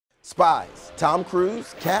Spies, Tom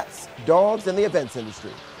Cruise, cats, dogs, and the events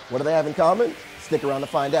industry. What do they have in common? Stick around to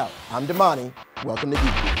find out. I'm Damani. Welcome to Geek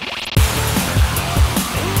Beat.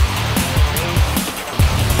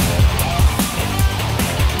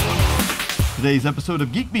 Today's episode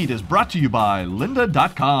of Geek Beat is brought to you by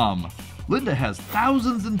lynda.com. Lynda has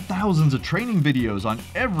thousands and thousands of training videos on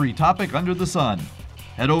every topic under the sun.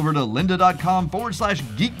 Head over to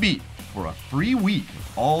lynda.com/geekbeat for a free week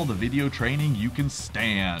of all the video training you can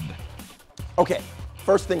stand. Okay,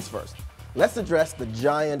 first things first. Let's address the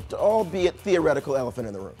giant, albeit theoretical elephant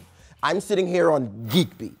in the room. I'm sitting here on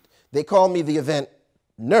Geek Beat. They call me the event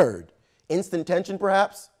nerd. Instant tension,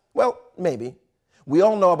 perhaps? Well, maybe. We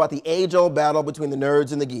all know about the age-old battle between the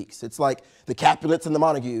nerds and the geeks. It's like the Capulets and the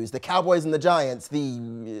Montagues, the Cowboys and the Giants,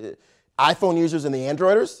 the iPhone users and the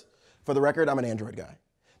Androiders. For the record, I'm an Android guy.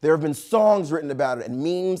 There have been songs written about it and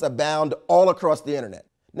memes abound all across the internet.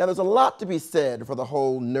 Now, there's a lot to be said for the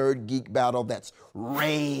whole nerd-geek battle that's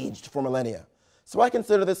raged for millennia. So I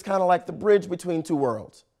consider this kind of like the bridge between two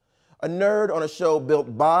worlds. A nerd on a show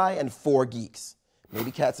built by and for geeks. Maybe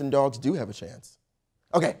cats and dogs do have a chance.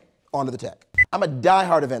 Okay, on to the tech. I'm a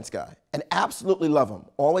die-hard events guy and absolutely love them.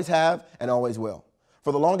 Always have and always will.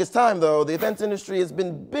 For the longest time, though, the events industry has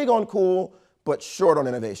been big on cool, but short on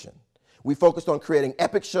innovation. We focused on creating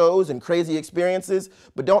epic shows and crazy experiences,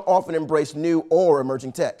 but don't often embrace new or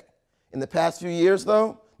emerging tech. In the past few years,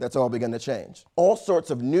 though, that's all begun to change. All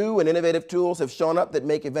sorts of new and innovative tools have shown up that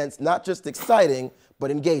make events not just exciting,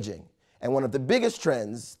 but engaging. And one of the biggest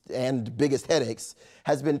trends and biggest headaches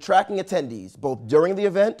has been tracking attendees, both during the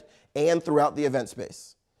event and throughout the event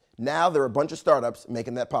space. Now there are a bunch of startups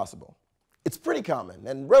making that possible. It's pretty common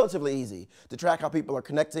and relatively easy to track how people are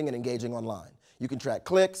connecting and engaging online. You can track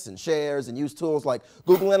clicks and shares and use tools like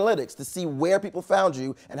Google Analytics to see where people found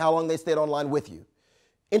you and how long they stayed online with you.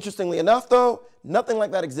 Interestingly enough, though, nothing like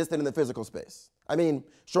that existed in the physical space. I mean,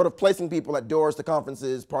 short of placing people at doors to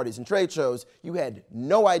conferences, parties, and trade shows, you had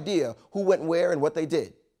no idea who went where and what they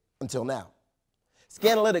did, until now.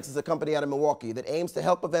 Scanalytics is a company out of Milwaukee that aims to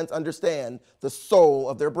help events understand the soul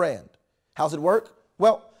of their brand. How's it work?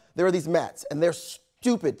 Well, there are these mats, and they're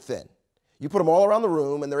stupid thin. You put them all around the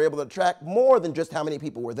room, and they're able to track more than just how many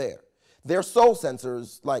people were there. They're soul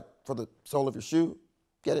sensors, like for the sole of your shoe.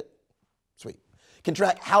 Get it? Sweet. Can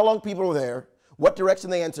track how long people were there, what direction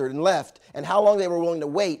they entered and left, and how long they were willing to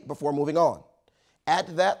wait before moving on. Add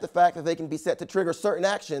to that the fact that they can be set to trigger certain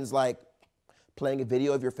actions like playing a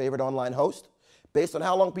video of your favorite online host, based on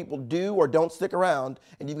how long people do or don't stick around,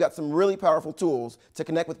 and you've got some really powerful tools to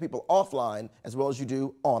connect with people offline as well as you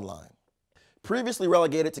do online. Previously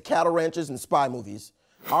relegated to cattle ranches and spy movies,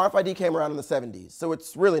 RFID came around in the 70s, so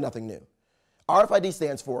it's really nothing new. RFID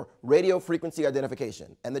stands for Radio Frequency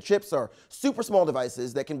Identification, and the chips are super small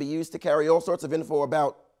devices that can be used to carry all sorts of info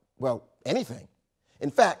about, well, anything.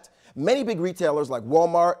 In fact, many big retailers like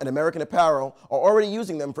Walmart and American Apparel are already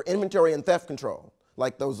using them for inventory and theft control.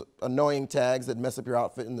 Like those annoying tags that mess up your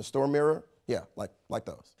outfit in the store mirror? Yeah, like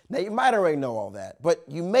those. Now, you might already know all that, but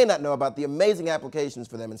you may not know about the amazing applications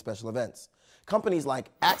for them in special events. Companies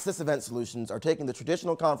like Access Event Solutions are taking the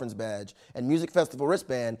traditional conference badge and music festival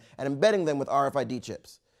wristband and embedding them with RFID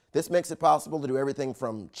chips. This makes it possible to do everything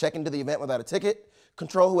from check into the event without a ticket,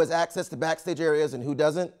 control who has access to backstage areas and who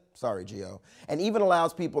doesn't, sorry, Gio, and even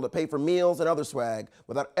allows people to pay for meals and other swag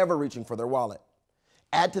without ever reaching for their wallet.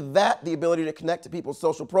 Add to that the ability to connect to people's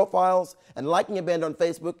social profiles, and liking a band on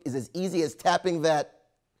Facebook is as easy as tapping that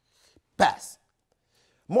pass.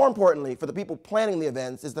 More importantly, for the people planning the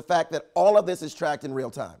events is the fact that all of this is tracked in real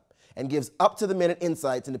time and gives up-to-the-minute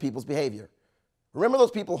insights into people's behavior. Remember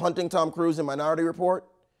those people hunting Tom Cruise in Minority Report?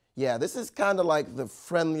 Yeah, this is kind of like the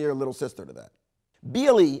friendlier little sister to that.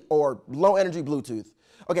 BLE, or Low Energy Bluetooth.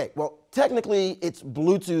 Okay, well, technically it's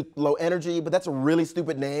Bluetooth Low Energy, but that's a really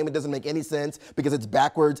stupid name. It doesn't make any sense because it's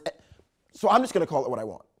backwards. So I'm just going to call it what I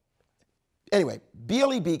want. Anyway,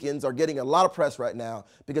 BLE beacons are getting a lot of press right now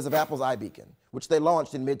because of Apple's iBeacon, which they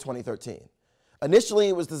launched in mid-2013. Initially,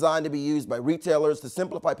 it was designed to be used by retailers to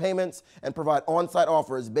simplify payments and provide on-site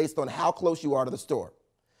offers based on how close you are to the store.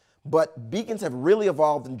 But beacons have really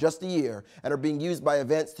evolved in just a year and are being used by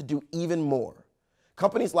events to do even more.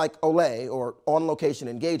 Companies like Olay, or on-location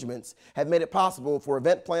engagements, have made it possible for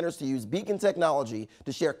event planners to use beacon technology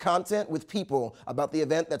to share content with people about the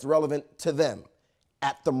event that's relevant to them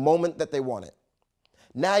at the moment that they want it.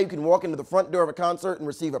 Now you can walk into the front door of a concert and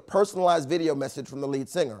receive a personalized video message from the lead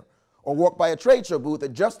singer, or walk by a trade show booth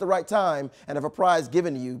at just the right time and have a prize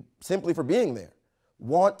given to you simply for being there.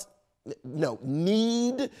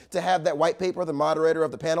 Need to have that white paper the moderator of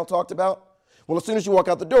the panel talked about? Well, as soon as you walk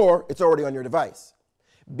out the door, it's already on your device.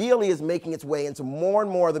 BLE is making its way into more and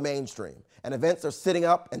more of the mainstream, and events are sitting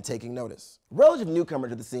up and taking notice. Relative newcomer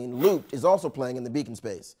to the scene, Looped is also playing in the beacon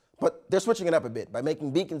space, but they're switching it up a bit by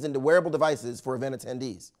making beacons into wearable devices for event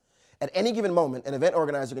attendees. At any given moment, an event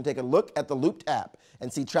organizer can take a look at the Looped app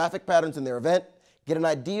and see traffic patterns in their event, get an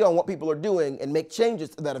idea on what people are doing, and make changes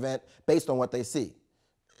to that event based on what they see.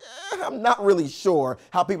 I'm not really sure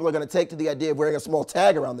how people are going to take to the idea of wearing a small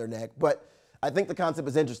tag around their neck, but I think the concept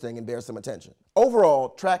is interesting and bears some attention. Overall,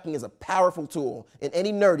 tracking is a powerful tool in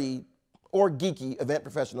any nerdy or geeky event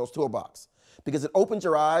professional's toolbox because it opens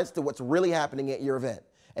your eyes to what's really happening at your event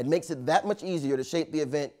and makes it that much easier to shape the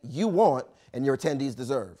event you want and your attendees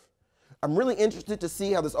deserve. I'm really interested to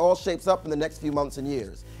see how this all shapes up in the next few months and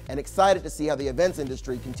years, and excited to see how the events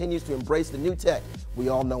industry continues to embrace the new tech we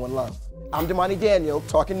all know and love. I'm Damani Daniel,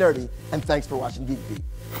 talking nerdy, and thanks for watching Geek Beat.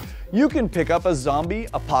 You can pick up a zombie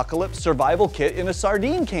apocalypse survival kit in a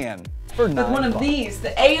sardine can for $9. With one of these,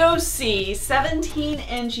 the AOC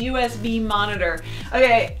 17-inch USB monitor.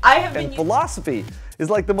 Okay, I have been... And philosophy is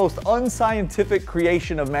like the most unscientific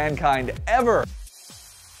creation of mankind ever.